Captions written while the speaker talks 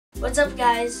What's up,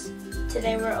 guys?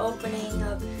 Today we're opening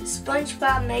up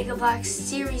SpongeBob Mega Box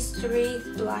Series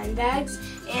 3 blind bags,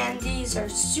 and these are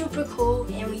super cool,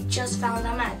 and we just found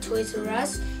them at Toys R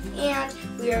Us, and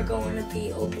we are going to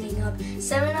be opening up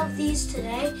 7 of these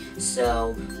today.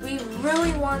 So we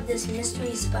really want this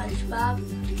mystery SpongeBob.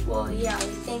 Well, yeah,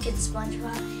 we think it's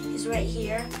SpongeBob. He's right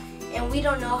here, and we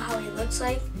don't know how he looks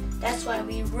like. That's why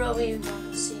we really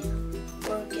want to see him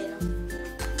or get him.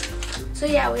 So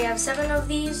yeah, we have 7 of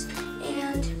these,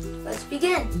 and let's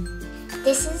begin.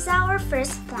 This is our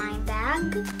first blind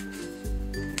bag.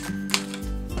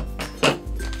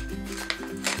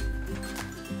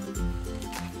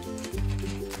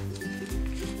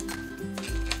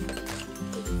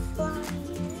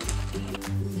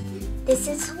 This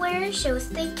is where it shows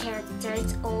the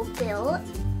characters all built,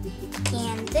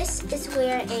 and this is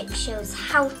where it shows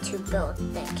how to build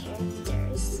the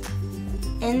characters.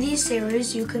 In these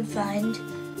series, you can find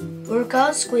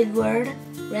Workout Squidward,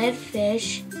 Red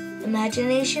Fish,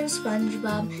 Imagination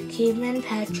SpongeBob, Caveman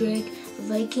Patrick,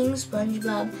 Viking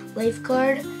SpongeBob,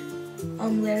 Lifeguard,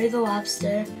 Larry the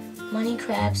Lobster, Money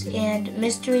Crabs, and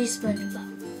Mystery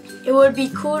SpongeBob. It would be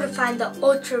cool to find the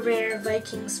ultra rare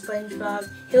Viking SpongeBob.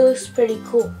 He looks pretty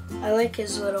cool. I like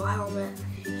his little helmet.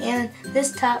 And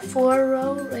this top 4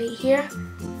 row right here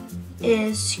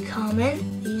is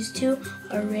common. These 2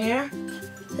 are rare.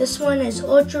 This one is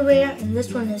ultra rare, and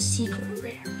this one is secret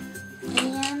rare.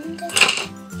 And,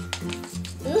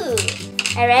 ooh,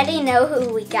 I already know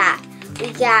who we got.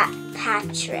 We got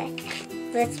Patrick.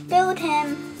 Let's build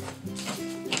him.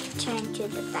 Turn to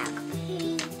the back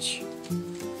page.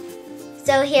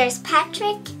 So here's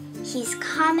Patrick. He's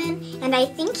common, and I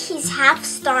think he's half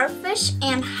starfish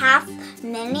and half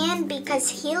minion because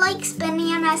he likes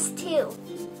bananas too.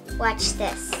 Watch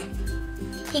this.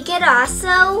 He could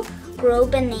also grow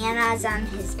bananas on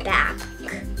his back.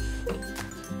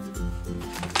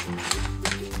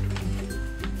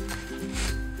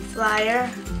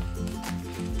 Flyer.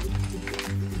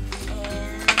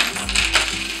 And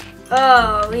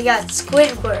oh, we got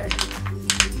Squidward.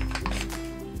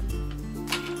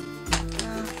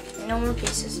 No more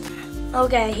pieces.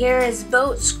 Okay, here is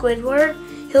Boat Squidward.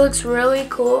 He looks really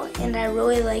cool, and I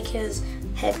really like his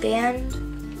headband.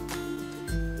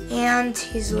 And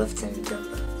he's lifting the boat.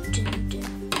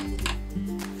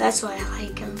 That's why I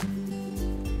like him.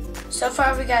 So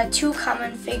far, we got 2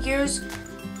 common figures,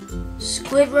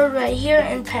 Squidward right here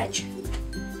and Patrick.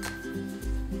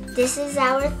 This is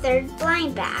our 3rd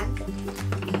blind bag.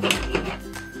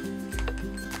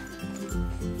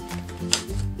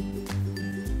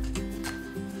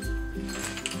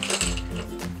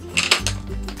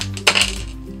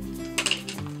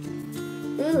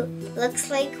 Ooh, looks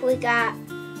like we got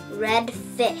Red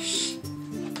Fish.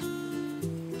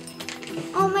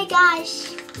 Oh my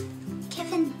gosh,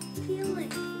 Kevin, feel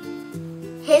it.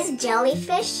 His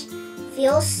jellyfish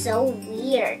feels so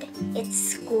weird.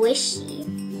 It's squishy.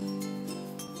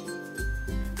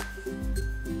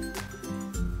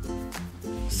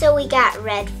 So we got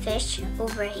Red Fish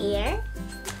over here.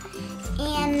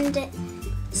 And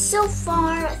so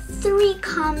far, 3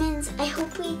 commons. I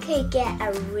hope we could get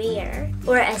a rare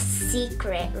or a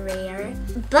secret rare.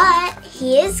 But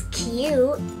he is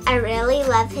cute. I really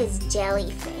love his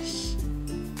jellyfish.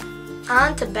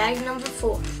 On to bag number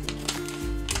 4.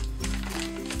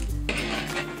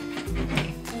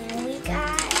 And we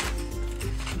got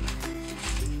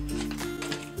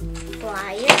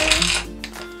flyers.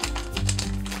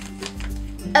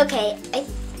 Okay, I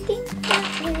think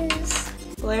that is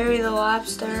Larry the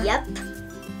Lobster. Yep,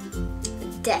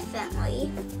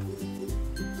 definitely.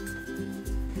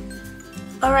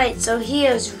 Alright, so he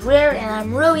is rare, and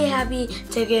I'm really happy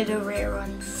to get a rare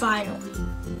one, finally.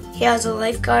 He has a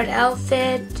lifeguard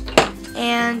outfit,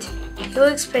 and he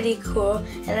looks pretty cool,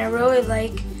 and I really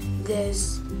like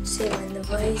this sailing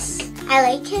device.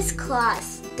 I like his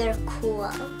claws, they're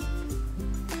cool.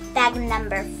 Bag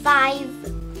number 5.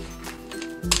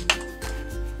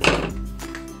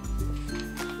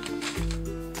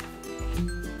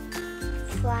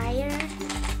 Flyer,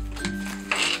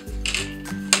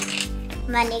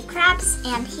 Money Crabs,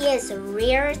 and he is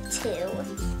rare too.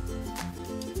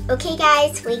 Okay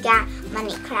guys, we got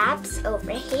Money Crabs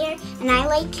over here, and I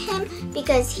like him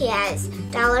because he has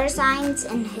dollar signs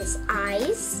in his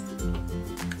eyes,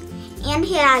 and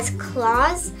he has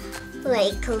claws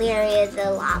like Larry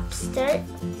the Lobster,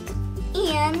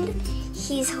 and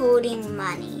he's holding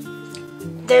money.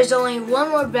 There's only 1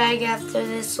 more bag after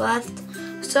this left,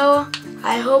 so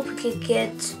I hope we could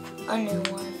get a new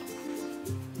one.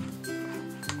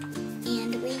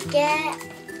 And we get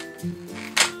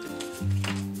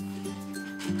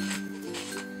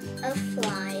a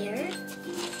flyer.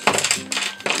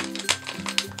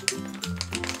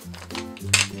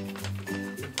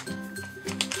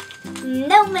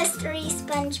 No mystery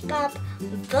SpongeBob,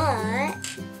 but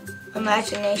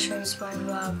Imagination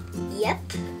SpongeBob. yep.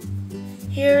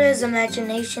 Here is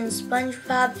Imagination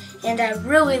SpongeBob, and I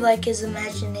really like his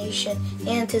imagination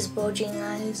and his bulging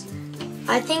eyes.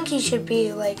 I think he should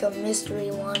be like a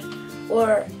mystery one,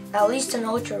 or at least an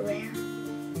ultra rare.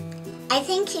 I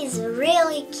think he's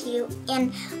really cute,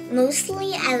 and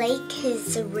mostly I like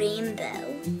his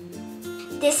rainbow.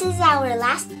 This is our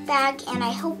last bag, and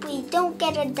I hope we don't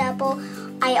get a double.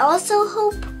 I also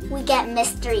hope we get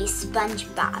mystery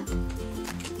SpongeBob.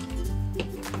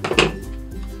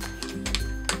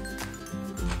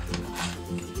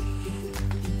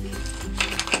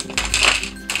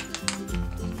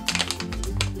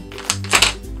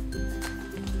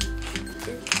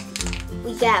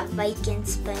 We got Viking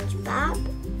SpongeBob,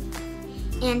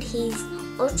 and he's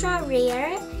ultra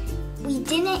rare. We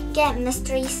didn't get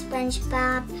mystery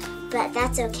SpongeBob, but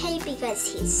that's okay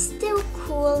because he's still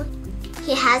cool.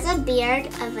 He has a beard,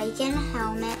 a Viking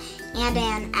helmet, and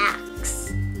an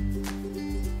axe.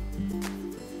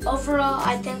 Overall,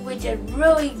 I think we did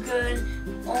really good,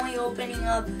 only opening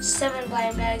up 7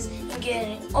 blind bags and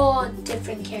getting all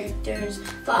different characters.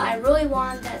 But I really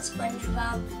wanted that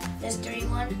SpongeBob mystery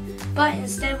one, but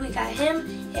instead we got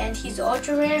him, and he's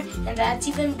ultra rare, and that's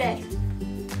even better.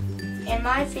 And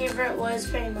my favorite was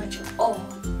pretty much all,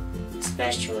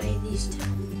 especially these two.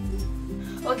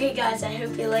 Okay guys, I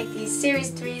hope you like these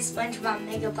Series 3 SpongeBob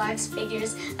Mega Box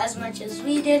figures as much as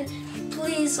we did.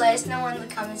 Please let us know in the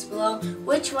comments below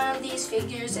which one of these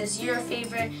figures is your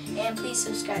favorite, and please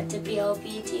subscribe to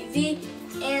PLP TV,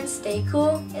 and stay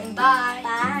cool, and bye!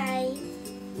 Bye!